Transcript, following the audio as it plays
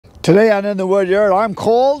Today on In the Wood Yard, I'm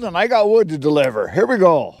cold and I got wood to deliver. Here we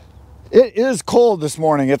go. It is cold this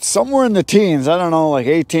morning. It's somewhere in the teens. I don't know, like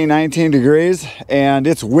 18, 19 degrees. And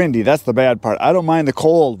it's windy. That's the bad part. I don't mind the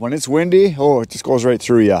cold. When it's windy, oh, it just goes right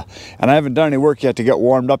through you. And I haven't done any work yet to get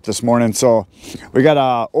warmed up this morning. So we got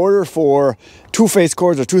an order for 2 face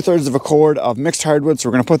cords or 2/3 of a cord of mixed hardwood. So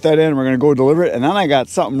we're going to put that in. We're going to go deliver it. And then I got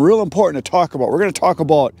something real important to talk about. We're going to talk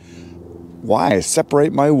about why I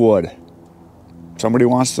separate my wood. Somebody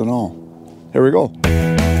wants to know. Here we go.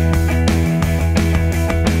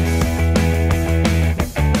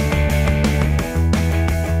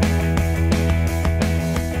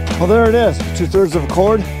 Well, there it is, 2/3 of a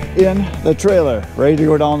cord in the trailer, ready to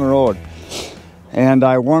go down the road. And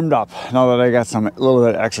I warmed up now that I got a little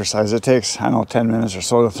bit of exercise. It takes, I don't know, 10 minutes or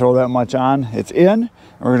so to throw that much on. It's in, and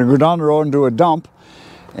we're gonna go down the road and do a dump.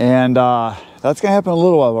 And that's gonna happen in a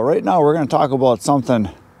little while, but right now we're gonna talk about something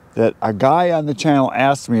that a guy on the channel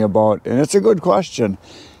asked me about, and it's a good question.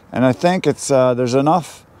 And I think it's there's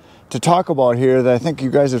enough to talk about here that I think you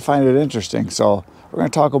guys would find it interesting. So we're gonna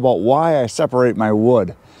talk about why I separate my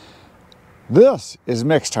wood. This is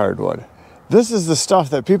mixed hardwood. This is the stuff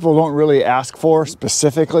that people don't really ask for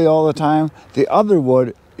specifically all the time. The other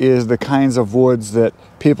wood is the kinds of woods that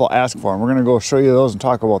people ask for. And we're gonna go show you those and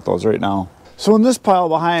talk about those right now. So in this pile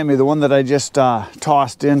behind me, the one that I just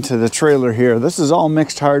tossed into the trailer here, this is all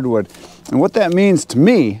mixed hardwood. And what that means to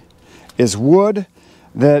me is wood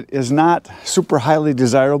that is not super highly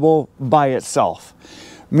desirable by itself.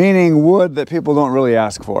 Meaning wood that people don't really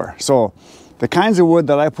ask for. So the kinds of wood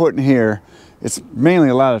that I put in here, it's mainly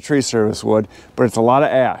a lot of tree service wood, but it's a lot of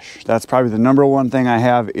ash. That's probably the #1 thing I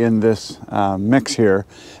have in this mix here,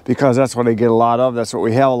 because that's what I get a lot of. That's what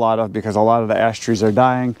we have a lot of, because a lot of the ash trees are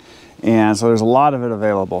dying. And so there's a lot of it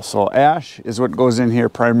available. So ash is what goes in here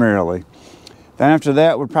primarily. Then after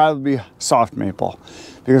that would probably be soft maple,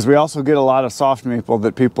 because we also get a lot of soft maple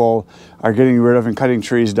that people are getting rid of and cutting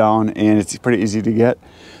trees down, and it's pretty easy to get.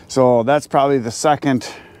 So that's probably the second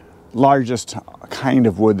largest kind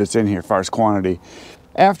of wood that's in here as far as quantity.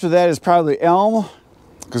 After that is probably elm,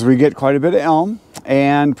 because we get quite a bit of elm,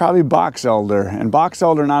 and probably box elder. And box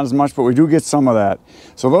elder not as much, but we do get some of that.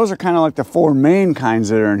 So those are kind of like the 4 main kinds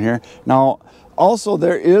that are in here. Now also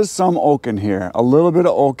there is some oak in here. A little bit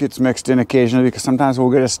of oak gets mixed in occasionally, because sometimes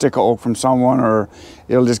we'll get a stick of oak from someone, or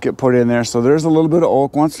it'll just get put in there. So there's a little bit of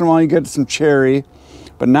oak. Once in a while you get some cherry,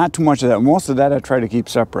 but not too much of that. Most of that I try to keep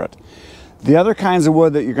separate. The other kinds of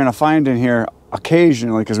wood that you're going to find in here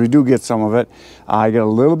occasionally, because we do get some of it, I get a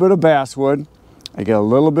little bit of basswood, I get a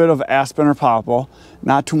little bit of aspen or popple,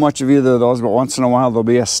 not too much of either of those, but once in a while there'll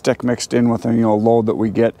be a stick mixed in with a load that we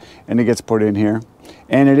get, and it gets put in here.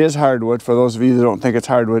 And it is hardwood. For those of you that don't think it's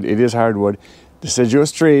hardwood, it is hardwood.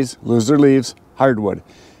 Deciduous trees lose their leaves, hardwood.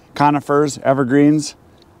 Conifers, evergreens,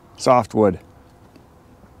 softwood.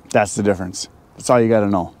 That's the difference. That's all you got to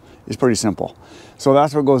know. It's pretty simple. So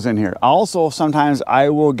that's what goes in here. Also, sometimes I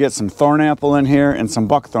will get some thorn apple in here and some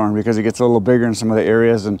buckthorn, because it gets a little bigger in some of the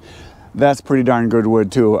areas, and that's pretty darn good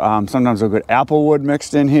wood too. Sometimes I'll get apple wood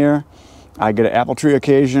mixed in here. I get an apple tree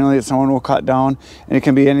occasionally that someone will cut down, and it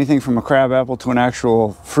can be anything from a crab apple to an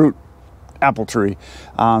actual fruit apple tree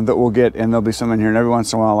that we'll get, and there'll be some in here, and every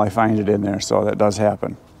once in a while I find it in there, so that does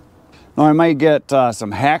happen. Now I might get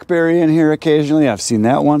some hackberry in here occasionally. I've seen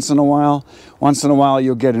that once in a while. Once in a while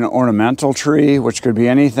you'll get an ornamental tree, which could be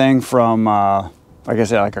anything from, like I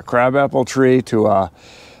said, like a crabapple tree to a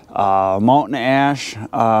mountain ash.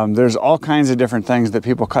 There's all kinds of different things that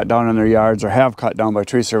people cut down in their yards or have cut down by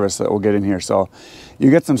tree service that will get in here. So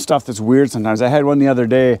you get some stuff that's weird sometimes. I had one the other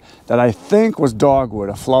day that I think was dogwood,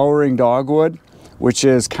 a flowering dogwood, which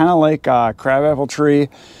is kind of like a crabapple tree.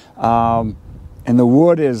 And the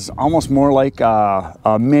wood is almost more like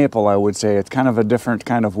a maple, I would say. It's kind of a different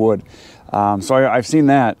kind of wood. So I've seen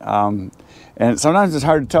that. And sometimes it's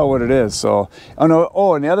hard to tell what it is. So, and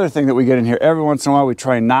the other thing that we get in here, every once in a while we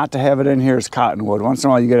try not to have it in here, is cottonwood. Once in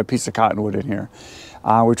a while you get a piece of cottonwood in here.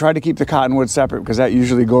 We try to keep the cottonwood separate, because that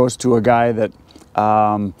usually goes to a guy that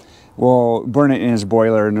will burn it in his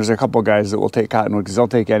boiler. And there's a couple guys that will take cottonwood, because they'll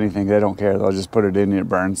take anything. They don't care. They'll just put it in and it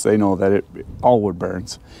burns. They know that all wood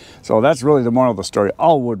burns. So that's really the moral of the story.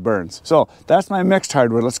 All wood burns. So that's my mixed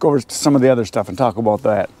hardwood. Let's go over to some of the other stuff and talk about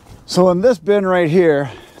that. So in this bin right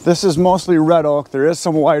here, this is mostly red oak. There is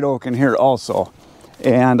some white oak in here also.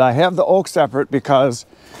 And I have the oak separate because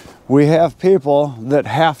we have people that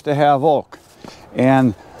have to have oak.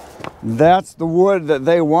 And that's the wood that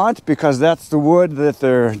they want, because that's the wood that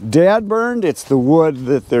their dad burned. It's the wood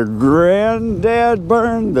that their granddad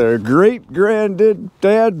burned, their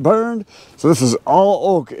great-granddad burned. So this is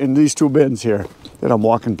all oak in these 2 bins here that I'm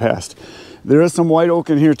walking past. There is some white oak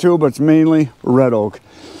in here too, but it's mainly red oak.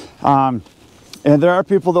 And there are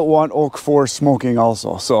people that want oak for smoking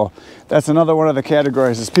also. So that's another one of the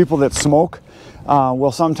categories, is people that smoke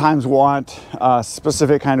will sometimes want a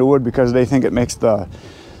specific kind of wood because they think it makes the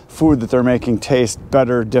food that they're making taste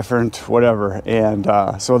better, different, whatever. And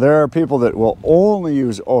so there are people that will only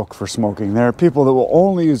use oak for smoking. There are people that will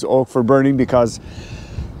only use oak for burning because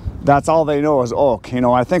that's all they know is oak. You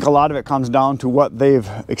know, I think a lot of it comes down to what they've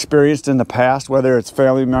experienced in the past, whether it's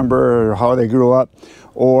family member or how they grew up,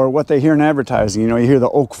 or what they hear in advertising. You know, you hear the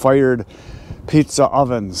oak-fired pizza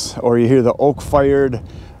ovens, or you hear the oak-fired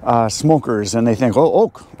smokers, and they think,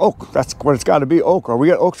 oh, oak, that's what it's got to be, oak. Or we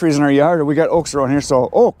got oak trees in our yard, or we got oaks around here, so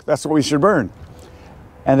oak, that's what we should burn.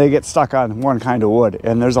 And they get stuck on one kind of wood,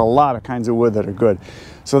 and there's a lot of kinds of wood that are good.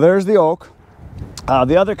 So there's the oak.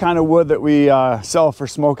 The other kind of wood that we sell for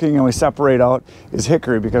smoking and we separate out is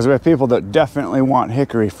hickory, because we have people that definitely want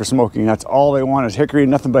hickory for smoking. That's all they want is hickory,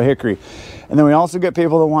 nothing but hickory. And then we also get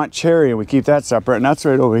people that want cherry, and we keep that separate, and that's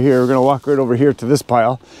right over here. We're going to walk right over here to this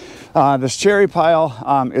pile. This cherry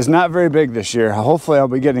pile is not very big this year. Hopefully I'll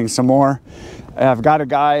be getting some more. I've got a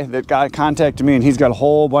guy that contacted me, and he's got a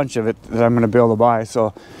whole bunch of it that I'm going to be able to buy.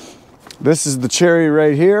 So this is the cherry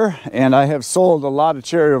right here, and I have sold a lot of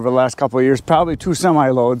cherry over the last couple of years, probably 2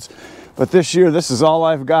 semi-loads. But this year, this is all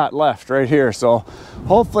I've got left right here. So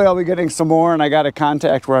hopefully I'll be getting some more, and I got a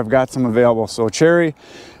contact where I've got some available. So cherry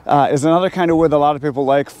is another kind of wood that a lot of people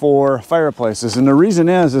like for fireplaces. And the reason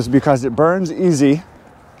is because it burns easy.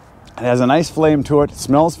 It has a nice flame to it. It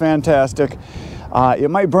smells fantastic.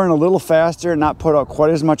 It might burn a little faster, not put out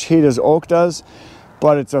quite as much heat as oak does,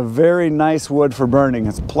 but it's a very nice wood for burning.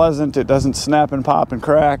 It's pleasant. It doesn't snap and pop and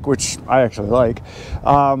crack, which I actually like.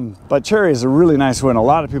 But cherry is a really nice wood, and a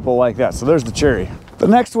lot of people like that. So there's the cherry. The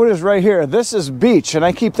next wood is right here. This is beech, and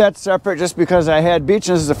I keep that separate just because I had beech.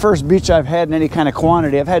 This is the first beech I've had in any kind of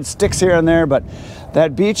quantity. I've had sticks here and there, but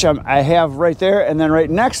that beech I have right there, and then right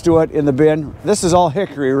next to it in the bin, this is all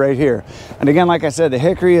hickory right here. And again, like I said, the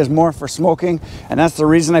hickory is more for smoking, and that's the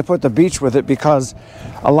reason I put the beech with it, because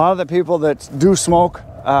a lot of the people that do smoke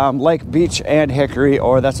like beech and hickory,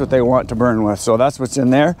 or that's what they want to burn with. So that's what's in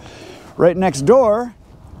there. Right next door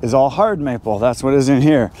is all hard maple. That's what is in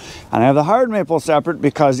here. And I have the hard maple separate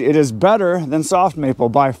because it is better than soft maple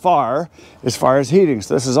by far as far as heating.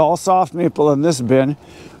 So this is all soft maple in this bin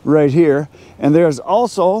right here. And there's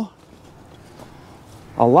also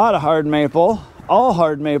a lot of hard maple, all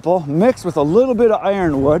hard maple, mixed with a little bit of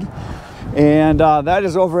ironwood. And that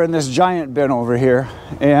is over in this giant bin over here.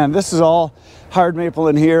 And this is all hard maple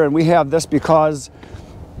in here. And we have this because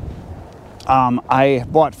I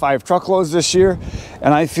bought 5 truckloads this year,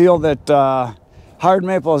 and I feel that hard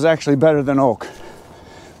maple is actually better than oak.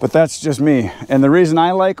 But that's just me. And the reason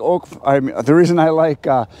I like hard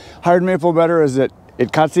maple better is that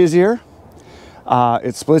it cuts easier,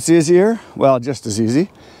 it splits easier, well, just as easy.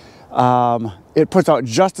 It puts out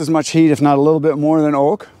just as much heat, if not a little bit more than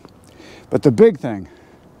oak. But the big thing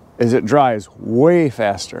is it dries way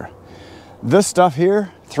faster. This stuff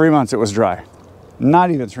here, 3 months it was dry.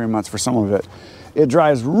 Not even 3 months for some of it. It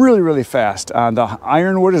dries really, really fast. The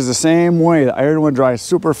ironwood is the same way. The ironwood dries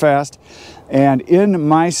super fast. And in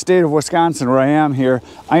my state of Wisconsin, where I am here,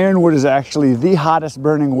 ironwood is actually the hottest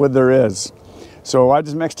burning wood there is. So I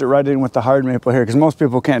just mixed it right in with the hard maple here, because most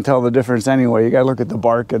people can't tell the difference anyway. You gotta look at the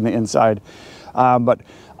bark and the inside. But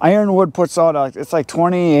ironwood puts out, it's like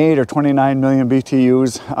 28 or 29 million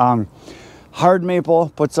BTUs. Hard maple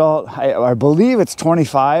puts out, I believe it's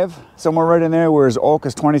 25, somewhere right in there, whereas oak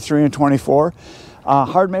is 23 and 24.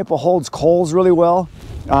 Hard maple holds coals really well,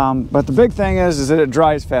 but the big thing is that it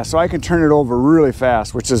dries fast, so I can turn it over really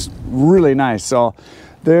fast, which is really nice. So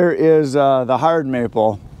there is the hard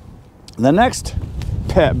maple. The next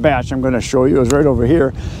batch I'm going to show you is right over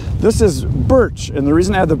here. This is birch, and the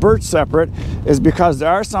reason I have the birch separate is because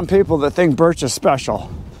there are some people that think birch is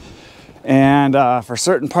special. And for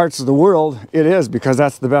certain parts of the world, it is, because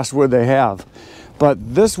that's the best wood they have.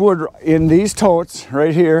 But this wood in these totes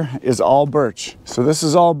right here is all birch. So this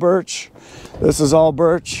is all birch, this is all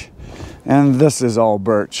birch, and this is all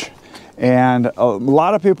birch. And a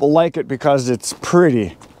lot of people like it because it's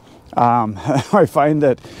pretty. I find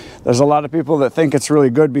that there's a lot of people that think it's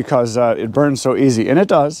really good because it burns so easy, and it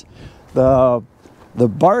does. The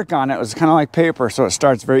bark on it is kind of like paper, so it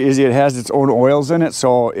starts very easy. It has its own oils in it,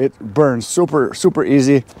 so it burns super, super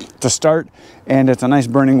easy to start, and it's a nice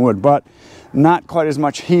burning wood, but not quite as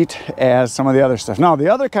much heat as some of the other stuff. Now, the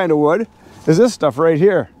other kind of wood is this stuff right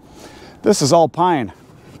here. This is all pine.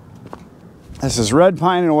 This is red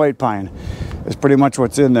pine and white pine. is pretty much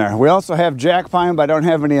what's in there. We also have jack pine, but I don't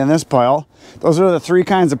have any in this pile. Those are the 3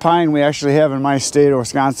 kinds of pine we actually have in my state of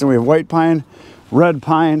Wisconsin. We have white pine, red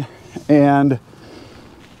pine, and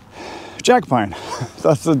jack pine.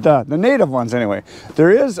 That's the native ones anyway.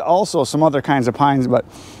 There is also some other kinds of pines, but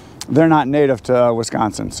they're not native to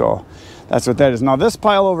Wisconsin, so that's what that is. Now this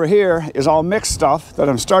pile over here is all mixed stuff that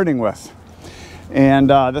I'm starting with. And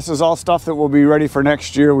this is all stuff that will be ready for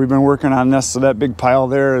next year. We've been working on this, so that big pile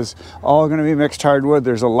there is all going to be mixed hardwood.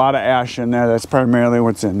 There's a lot of ash in there. That's primarily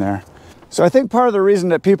what's in there. So I think part of the reason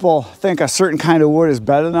that people think a certain kind of wood is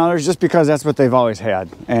better than others is just because that's what they've always had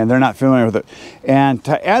and they're not familiar with it. And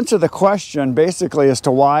to answer the question basically as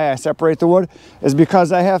to why I separate the wood is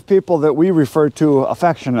because I have people that we refer to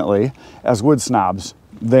affectionately as wood snobs.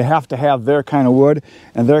 They have to have their kind of wood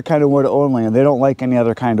and their kind of wood only, and they don't like any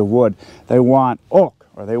other kind of wood. They want oak,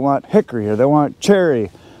 or they want hickory, or they want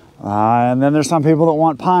cherry. And then there's some people that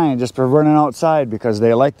want pine just for burning outside because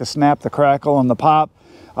they like the snap, the crackle, and the pop.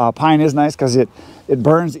 Pine is nice because it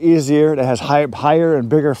burns easier. It has higher and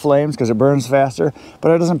bigger flames because it burns faster,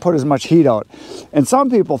 but it doesn't put as much heat out. And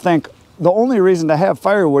some people think the only reason to have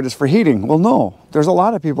firewood is for heating. Well, no. There's a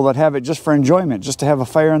lot of people that have it just for enjoyment, just to have a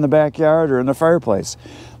fire in the backyard or in the fireplace.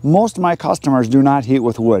 Most of my customers do not heat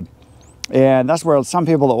with wood. And that's where some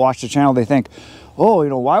people that watch the channel, they think, oh, you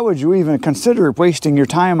know, why would you even consider wasting your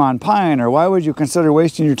time on pine? Or why would you consider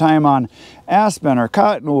wasting your time on aspen or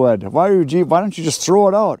cottonwood? Why don't you just throw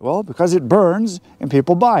it out? Well, because it burns and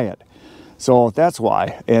people buy it. So that's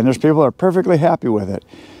why. And there's people that are perfectly happy with it.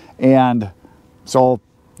 And so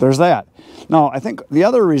there's that. Now, I think the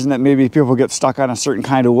other reason that maybe people get stuck on a certain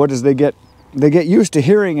kind of wood is they get used to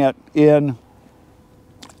hearing it in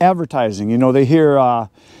advertising. You know, they hear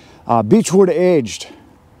Beechwood Aged,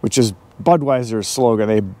 which is Budweiser's slogan,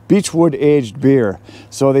 a Beechwood Aged beer.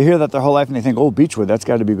 So they hear that their whole life and they think, oh, Beechwood, that's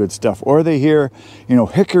got to be good stuff. Or they hear, you know,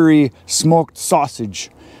 Hickory Smoked Sausage,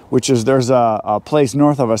 which is, there's a place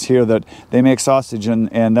north of us here that they make sausage,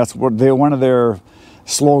 and that's what one of their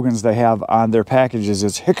slogans they have on their packages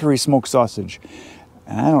is Hickory Smoked Sausage.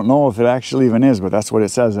 And I don't know if it actually even is, but that's what it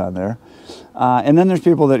says on there. And then there's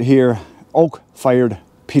people that hear oak-fired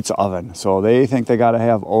pizza oven. So they think they got to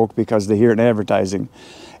have oak because they hear it in advertising.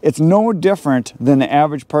 It's no different than the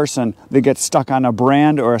average person that gets stuck on a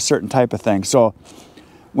brand or a certain type of thing. So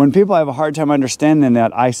when people have a hard time understanding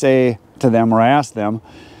that, I say to them, or I ask them,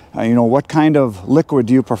 you know, what kind of liquid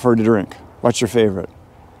do you prefer to drink? What's your favorite?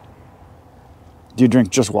 Do you drink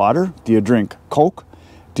just water? Do you drink Coke?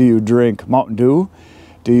 Do you drink Mountain Dew?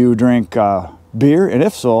 Do you drink beer? And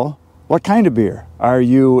if so, what kind of beer? Are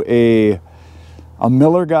you a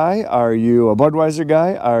Miller guy? Are you a Budweiser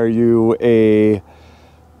guy? Are you a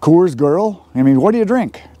Coors girl? I mean, what do you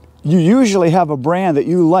drink? You usually have a brand that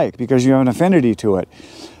you like because you have an affinity to it.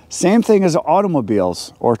 Same thing as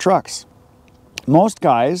automobiles or trucks. Most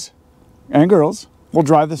guys and girls will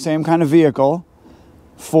drive the same kind of vehicle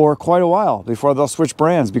for quite a while before they'll switch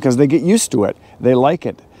brands because they get used to it. They like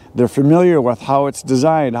it. They're familiar with how it's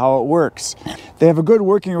designed, how it works. They have a good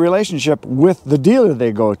working relationship with the dealer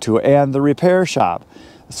they go to and the repair shop.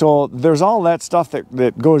 So there's all that stuff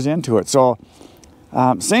that goes into it. So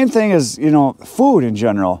same thing as, you know, food in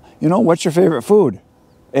general. You know, what's your favorite food?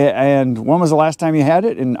 And when was the last time you had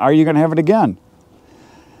it? And are you going to have it again?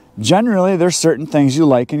 Generally, there's certain things you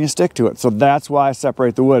like and you stick to it. So that's why I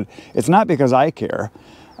separate the wood. It's not because I care.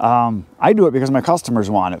 I do it because my customers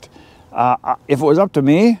want it. If it was up to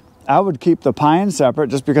me, I would keep the pine separate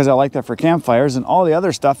just because I like that for campfires, and all the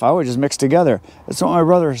other stuff I would just mix together. That's what my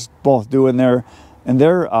brothers both do in their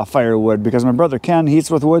firewood, because my brother Ken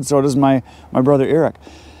heats with wood, so does my brother Eric.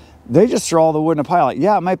 They just throw all the wood in a pile.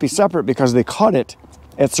 Yeah, it might be separate because they cut it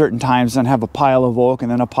at certain times and have a pile of oak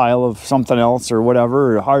and then a pile of something else or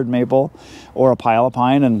whatever, or hard maple, or a pile of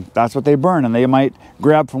pine, and that's what they burn. And they might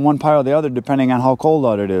grab from one pile or the other depending on how cold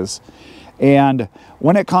out it is. And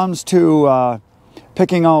when it comes to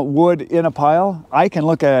picking out wood in a pile, I can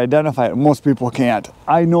look at it, identify it. Most people can't.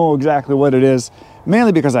 I know exactly what it is,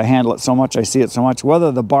 mainly because I handle it so much, I see it so much,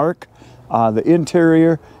 whether the bark, the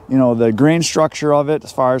interior, you know, the grain structure of it,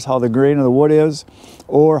 as far as how the grain of the wood is,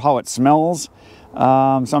 or how it smells.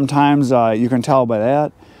 Sometimes you can tell by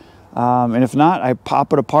that. And if not, I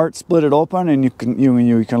pop it apart, split it open, and you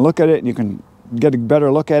can look at it, and you can get a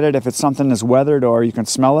better look at it if it's something that's weathered, or you can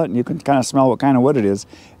smell it, and you can kind of smell what kind of wood it is.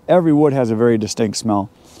 Every wood has a very distinct smell.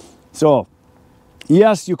 So,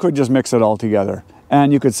 yes, you could just mix it all together,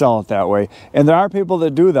 and you could sell it that way. And there are people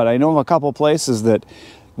that do that. I know of a couple places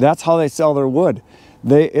that's how they sell their wood.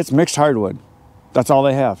 It's mixed hardwood. That's all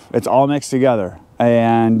they have. It's all mixed together,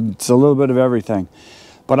 and it's a little bit of everything.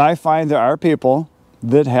 But I find there are people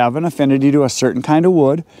that have an affinity to a certain kind of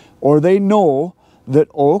wood, or they know that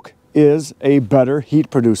oak is a better heat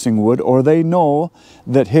producing wood, or they know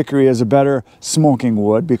that hickory is a better smoking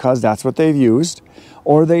wood because that's what they've used,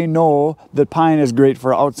 or they know that pine is great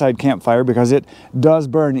for outside campfire because it does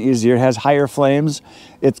burn easier, it has higher flames,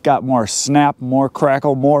 it's got more snap, more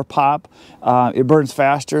crackle, more pop, it burns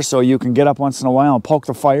faster, so you can get up once in a while and poke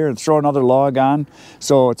the fire and throw another log on.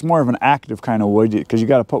 So it's more of an active kind of wood because you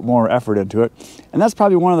got to put more effort into it. And that's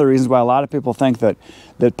probably one of the reasons why a lot of people think that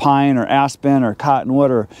pine or aspen or cottonwood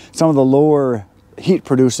or some of the lower heat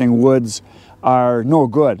producing woods are no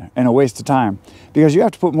good and a waste of time, because you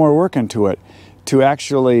have to put more work into it to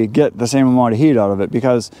actually get the same amount of heat out of it.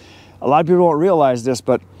 Because a lot of people don't realize this,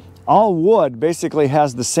 but all wood basically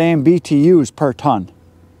has the same BTUs per ton.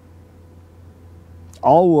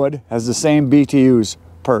 All wood has the same BTUs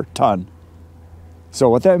per ton. So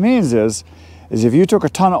what that means is if you took a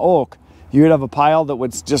ton of oak, you would have a pile that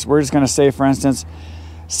would just, we're just going to say, for instance,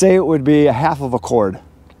 say it would be a half of a cord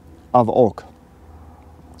of oak.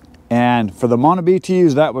 And for the amount of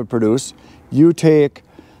BTUs that would produce, you take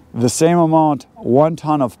the same amount, 1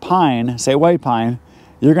 ton of pine, say white pine,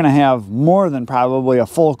 you're going to have more than probably a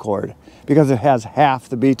full cord, because it has half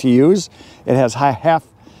the BTUs. It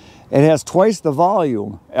has twice the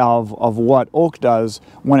volume of what oak does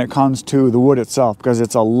when it comes to the wood itself, because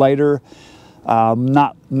it's a lighter,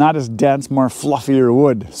 not as dense, more fluffier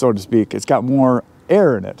wood, so to speak. It's got more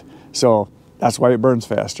air in it, so that's why it burns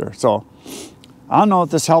faster. So I don't know if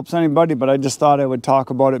this helps anybody, but I just thought I would talk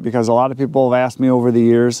about it because a lot of people have asked me over the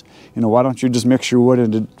years, you know, why don't you just mix your wood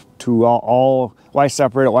into all, why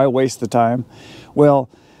separate it, why waste the time? Well,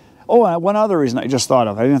 oh, one other reason I just thought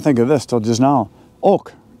of, I didn't think of this till just now.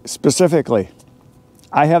 Oak, specifically.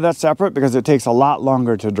 I have that separate because it takes a lot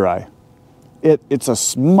longer to dry. It's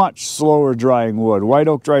a much slower drying wood. White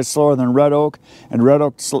oak dries slower than red oak, and red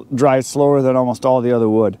oak dries slower than almost all the other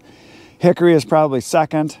wood. Hickory is probably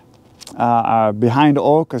second behind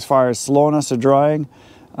oak as far as slowness of drying.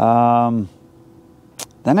 Then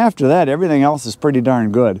after that, everything else is pretty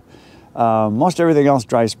darn good. Most everything else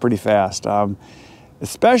dries pretty fast,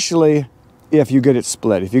 especially if you get it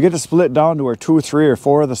split. If you get it split down to where 2, 3, or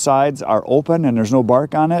 4 of the sides are open and there's no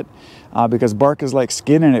bark on it, because bark is like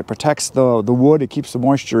skin and it protects the wood, it keeps the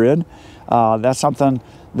moisture in. That's something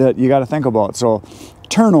that you got to think about. So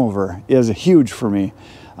turnover is huge for me.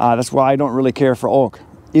 That's why I don't really care for oak.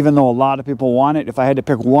 Even though a lot of people want it, if I had to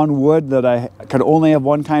pick one wood that I could only have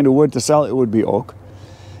one kind of wood to sell, it would be oak.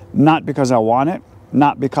 Not because I want it,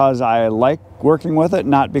 not because I like working with it,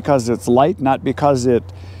 not because it's light, not because it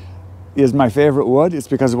is my favorite wood, it's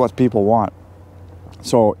because of what people want.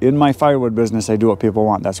 So in my firewood business, I do what people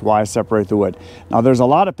want. That's why I separate the wood. Now there's a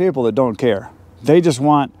lot of people that don't care. They just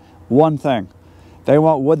want one thing. They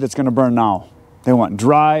want wood that's gonna burn now. They want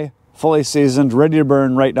dry, fully seasoned, ready to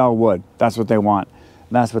burn right now wood. That's what they want.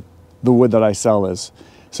 And that's what the wood that I sell is.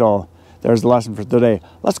 So there's the lesson for today.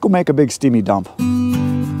 Let's go make a big steamy dump.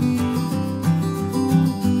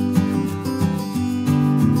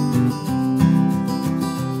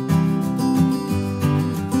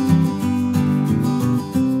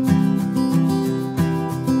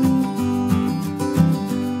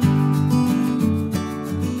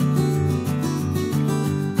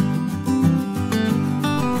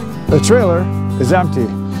 The trailer is empty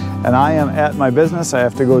and I am at my business. I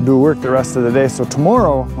have to go do work the rest of the day. So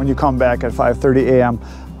tomorrow, when you come back at 5:30 a.m.,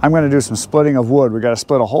 I'm going to do some splitting of wood. We got to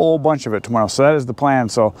split a whole bunch of it tomorrow. So that is the plan.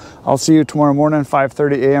 So I'll see you tomorrow morning,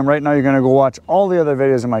 5:30 a.m. Right now, you're going to go watch all the other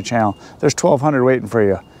videos on my channel. There's 1,200 waiting for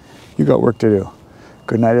you. You got work to do.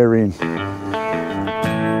 Good night, Irene.